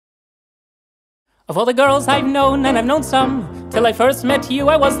Of all the girls I've known, and I've known some, till I first met you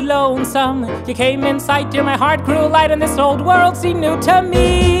I was lonesome. You came in sight, dear, my heart grew light, and this old world seemed new to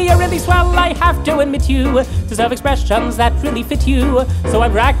me. You're really swell, I have to admit you deserve expressions that really fit you. So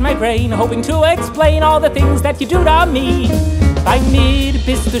I've racked my brain, hoping to explain all the things that you do to me. Bei mir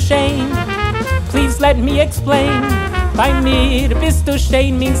bist du Shein, please let me explain. Bei mir bist du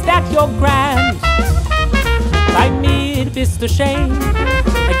Shein means that you're grand. Bei mir bist du Shein,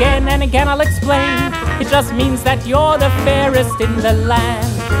 again and again I'll explain. It just means that you're the fairest in the land.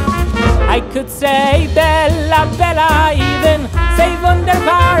 I could say bella, bella, even say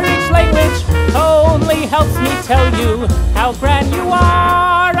wunderbar. Each language only helps me tell you how grand you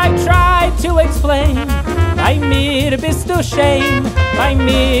are. I tried to explain. Bei mir bist du Shein, bei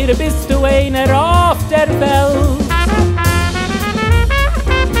mir bist du einer auf der Welt.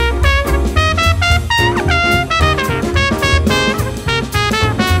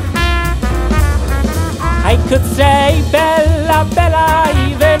 I could say bella, bella,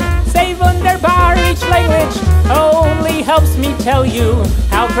 even say wunderbar. Each language only helps me tell you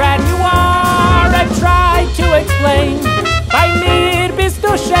how grand you are. I've tried to explain. Bei mir bist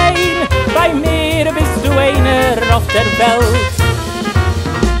du Shein, bei mir bist du einer auf der Welt.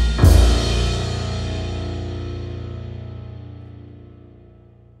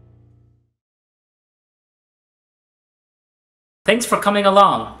 Thanks for coming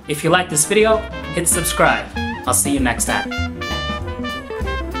along. If you like this video, hit subscribe. I'll see you next time.